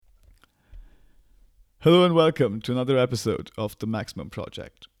Hello and welcome to another episode of The Maximum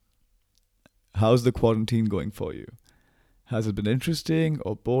Project. How's the quarantine going for you? Has it been interesting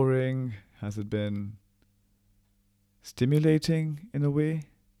or boring? Has it been stimulating in a way?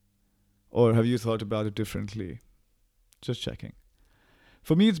 Or have you thought about it differently? Just checking.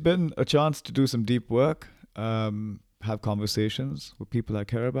 For me, it's been a chance to do some deep work, have conversations with people I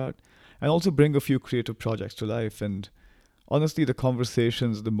care about, and also bring a few creative projects to life. And honestly, the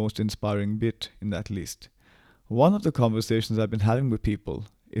conversation's the most inspiring bit in that list. One of the conversations I've been having with people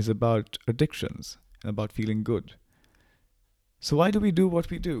is about addictions and about feeling good. So, why do we do what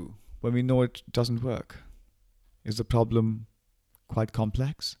we do when we know it doesn't work? Is the problem quite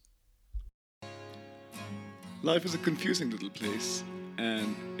complex? Life is a confusing little place,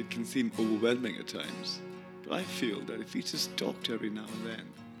 and it can seem overwhelming at times. But I feel that if we just talked every now and then,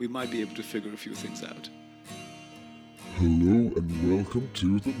 we might be able to figure a few things out. Hello and welcome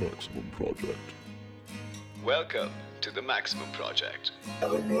to the Maximum Project. Welcome to the Maximum Project.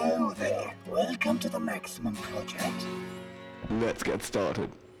 Hello there. Welcome to the Maximum Project. Let's get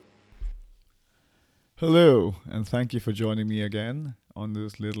started. Hello, and thank you for joining me again on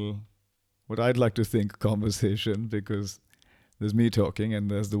this little, what I'd like to think, conversation, because there's me talking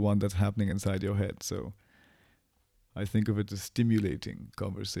and there's the one that's happening inside your head. So I think of it as stimulating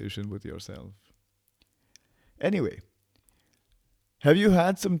conversation with yourself. Anyway, have you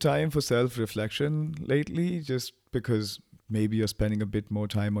had some time for self-reflection lately, just because maybe you're spending a bit more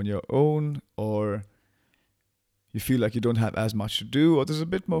time on your own, or you feel like you don't have as much to do, or there's a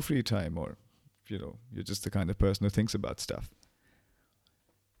bit more free time, or, you're just the kind of person who thinks about stuff?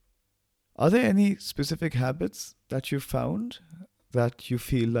 Are there any specific habits that you've found that you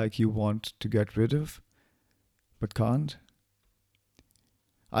feel like you want to get rid of, but can't?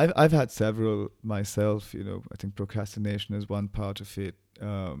 I've had several myself. I think procrastination is one part of it.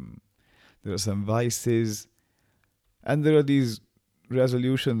 There are some vices, and there are these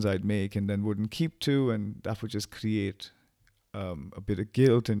resolutions I'd make and then wouldn't keep to, and that would just create a bit of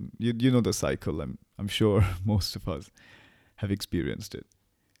guilt. And you know the cycle. I'm sure most of us have experienced it.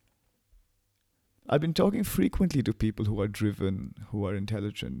 I've been talking frequently to people who are driven, who are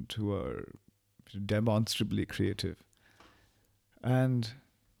intelligent, who are demonstrably creative, and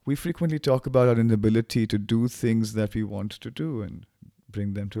we frequently talk about our inability to do things that we want to do and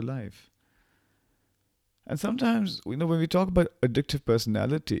bring them to life. And sometimes, when we talk about addictive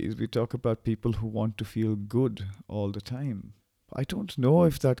personalities, we talk about people who want to feel good all the time. I don't know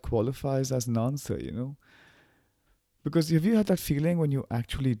if that qualifies as an answer, Because have you had that feeling when you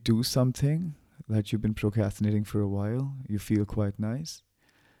actually do something that you've been procrastinating for a while, you feel quite nice?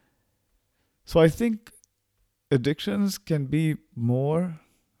 So I think addictions can be more,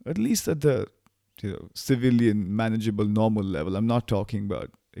 at least at the civilian, manageable, normal level. I'm not talking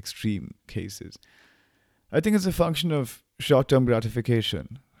about extreme cases. I think it's a function of short-term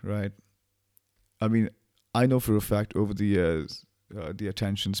gratification, right? I mean, I know for a fact over the years, the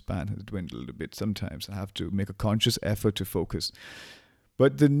attention span has dwindled a bit. Sometimes I have to make a conscious effort to focus.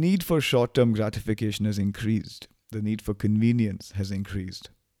 But the need for short-term gratification has increased. The need for convenience has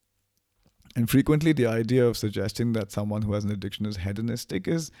increased. And frequently the idea of suggesting that someone who has an addiction is hedonistic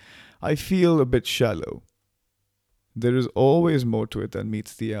is, I feel, a bit shallow. There is always more to it than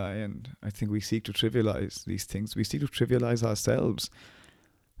meets the eye, and I think we seek to trivialize these things. We seek to trivialize ourselves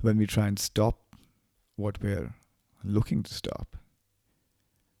when we try and stop what we're looking to stop.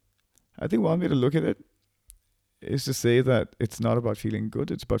 I think one way to look at it is to say that it's not about feeling good,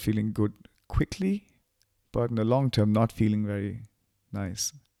 it's about feeling good quickly, but in the long term not feeling very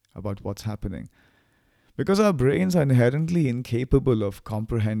nice about what's happening. Because our brains are inherently incapable of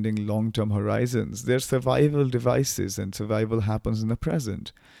comprehending long-term horizons. They're survival devices, and survival happens in the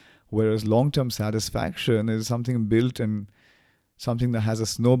present. Whereas long-term satisfaction is something built and something that has a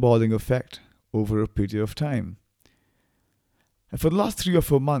snowballing effect over a period of time. And for the last 3 or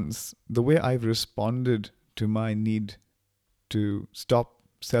 4 months, the way I've responded to my need to stop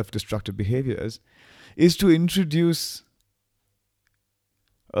self-destructive behaviors is to introduce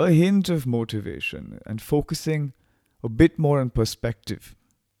a hint of motivation and focusing a bit more on perspective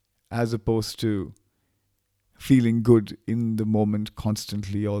as opposed to feeling good in the moment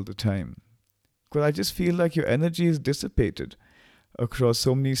constantly all the time. Because I just feel like your energy is dissipated across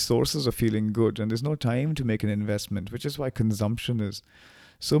so many sources of feeling good, and there's no time to make an investment, which is why consumption is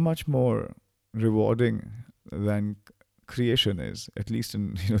so much more rewarding than creation is, at least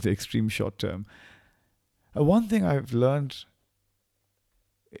in the extreme short term. One thing I've learned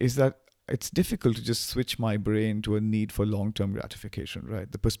is that it's difficult to just switch my brain to a need for long-term gratification,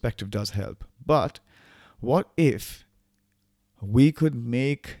 right? The perspective does help. But what if we could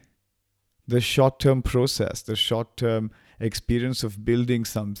make the short-term process, the short-term experience of building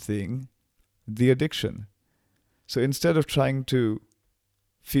something, the addiction. So instead of trying to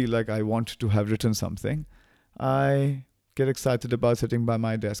feel like I want to have written something, I get excited about sitting by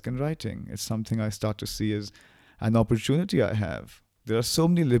my desk and writing. It's something I start to see as an opportunity I have. There are so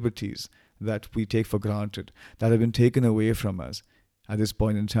many liberties that we take for granted that have been taken away from us at this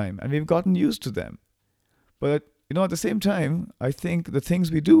point in time, and we've gotten used to them. But at the same time, I think the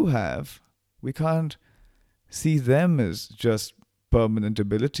things we do have, we can't see them as just permanent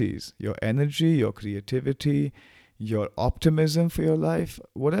abilities. Your energy, your creativity, your optimism for your life,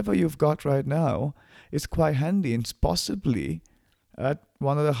 whatever you've got right now, is quite handy and possibly at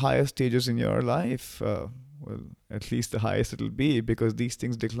one of the highest stages in your life. Well, at least the highest it'll be, because these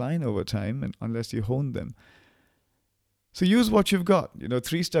things decline over time and unless you hone them. So use what you've got.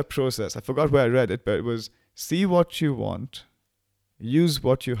 3-step process. I forgot where I read it, but it was see what you want, use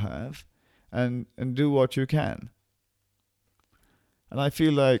what you have, and do what you can. And I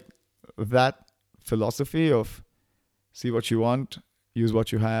feel like that philosophy of see what you want, use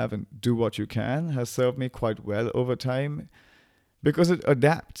what you have, and do what you can has served me quite well over time because it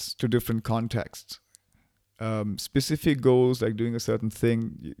adapts to different contexts. Specific goals, like doing a certain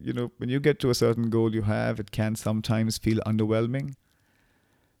thing, when you get to a certain goal you have, it can sometimes feel underwhelming.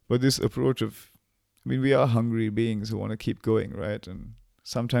 But this approach of, we are hungry beings who want to keep going, right? And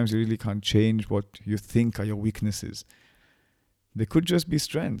sometimes you really can't change what you think are your weaknesses. They could just be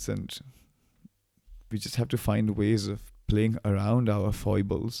strengths, and we just have to find ways of playing around our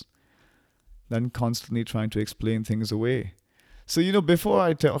foibles than constantly trying to explain things away. So, before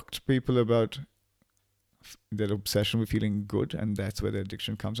I talk to people about their obsession with feeling good, and that's where the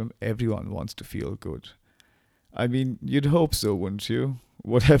addiction comes from, everyone wants to feel good. You'd hope so, wouldn't you?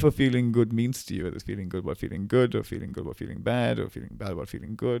 Whatever feeling good means to you, whether it's feeling good about feeling good, or feeling good about feeling bad, or feeling bad about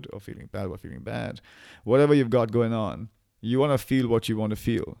feeling good, or feeling bad about feeling bad, whatever you've got going on, you want to feel what you want to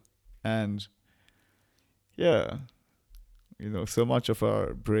feel. And yeah, so much of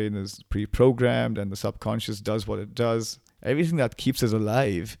our brain is pre-programmed and the subconscious does what it does. Everything that keeps us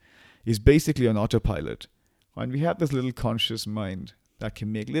alive is basically on autopilot. And we have this little conscious mind that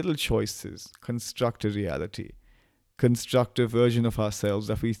can make little choices, construct a reality, construct a version of ourselves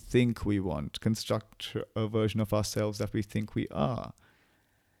that we think we want, construct a version of ourselves that we think we are.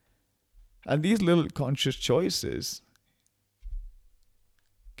 And these little conscious choices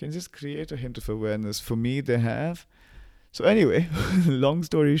can just create a hint of awareness. For me, they have. So anyway, long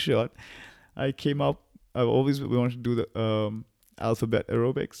story short, I've always wanted to do the alphabet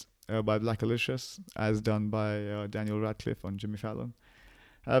aerobics by Blackalicious, as done by Daniel Radcliffe on Jimmy Fallon.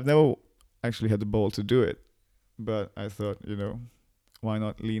 I've never actually had the ball to do it, but I thought, why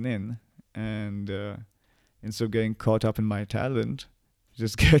not lean in and instead of getting caught up in my talent,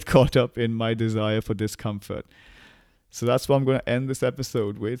 just get caught up in my desire for discomfort. So that's what I'm going to end this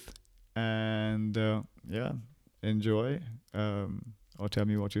episode with. And enjoy, or tell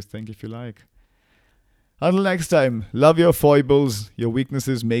me what you think if you like. Until next time, love your foibles. Your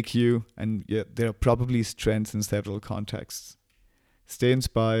weaknesses make you, and there are probably strengths in several contexts. Stay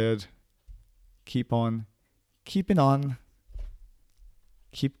inspired. Keep on keeping on.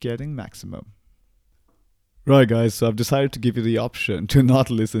 Keep getting maximum. Right, guys, so I've decided to give you the option to not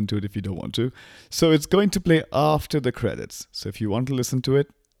listen to it if you don't want to. So it's going to play after the credits. So if you want to listen to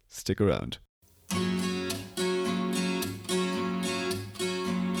it, stick around.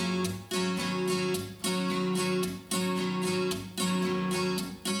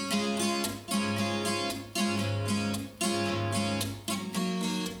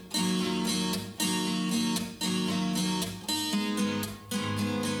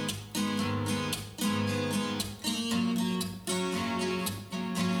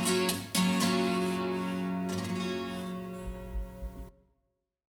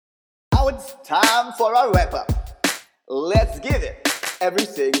 Now it's time for our wrap-up. Let's give it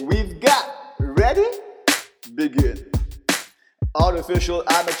everything we've got. Ready? Begin. Artificial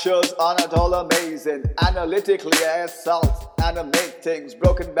amateurs aren't all amazing. Analytically assault, animate things.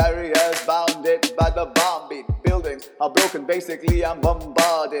 Broken barriers bounded by the bomb beat. Buildings are broken, basically I'm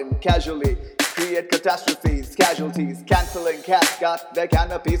bombarding. Casually create catastrophes, casualties. Canceling cats got their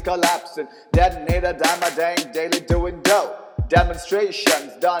canopies collapsing. Detonate a dime a dang daily doing dough.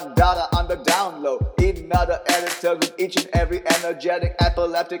 Demonstrations done, data on the download. Another editor with each and every energetic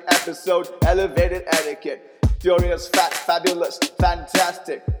epileptic episode. Elevated etiquette. Furious, fat, fabulous,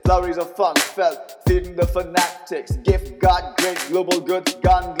 fantastic. Flurries of fun felt, feeding the fanatics. Gift God, great global goods,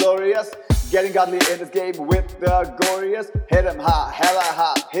 gone glorious. Getting godly in this game with the glorious. Hit 'em high, hella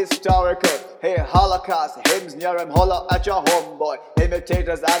high, historical. Hey, Holocaust, hymns near him, holler at your homeboy.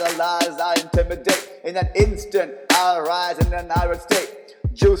 Imitators idolize, I intimidate. In an instant, I rise in an irate state.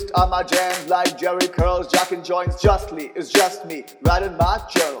 Juiced on my jams like Jerry curls, jacking joints justly. It's just me, writing my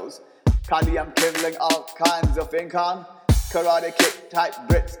journals. Kindly, I'm kindling all kinds of income. Karate kick type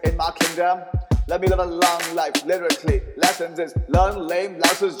Brits in my kingdom. Let me live a long life, lyrically. Lessons is learn lame,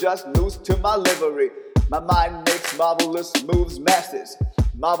 louses just loose to my livery. My mind makes marvelous moves, masses.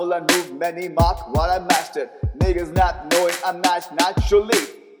 Marvel and move, many mark what I mastered. Niggas not knowing I'm nice naturally.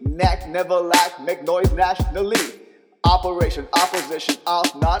 Knack never lack, make noise nationally. Operation, opposition,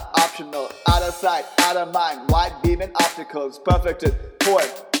 off, not optional. Out of sight, out of mind, white beaming opticals. Perfected,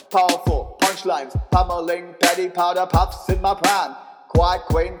 poet, powerful, punchlines. Pummeling, petty powder puffs in my prime. Quiet,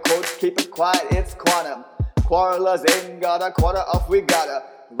 quaint quotes, keep it quiet, it's quantum. Quarrelers ain't got a quarter of we gotta.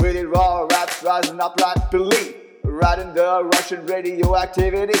 Really raw raps rising up rapidly. Riding the Russian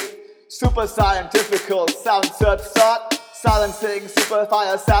radioactivity. Super scientifical sound search sought. Silencing super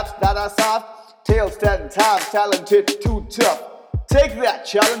fire saps that are soft. Tales 10 times talented, too tough. Take that,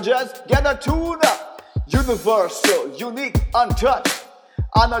 challengers, get a tune up. Universal, unique, untouched.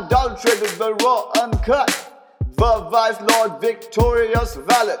 Unadulterated, the raw, uncut. The vice lord, victorious,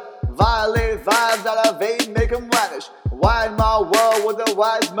 valid. Violate vibes that are vain, make 'em vanish. Wine my world with a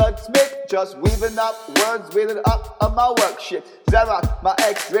wise mud smith. Just weaving up words, weaving up on my work shit. Xerox, my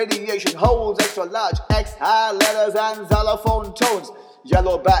X radiation holds extra large. X high letters and xylophone tones.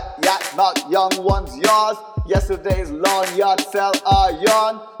 Yellow bat, yak mouth, young ones yours. Yesterday's lawn yard sell our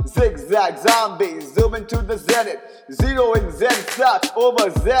yarn. Zigzag zombies, zooming to the zenith. Zeroing zen slots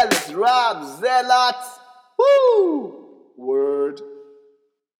over zealots, rhymes, zealots. Woo! Word.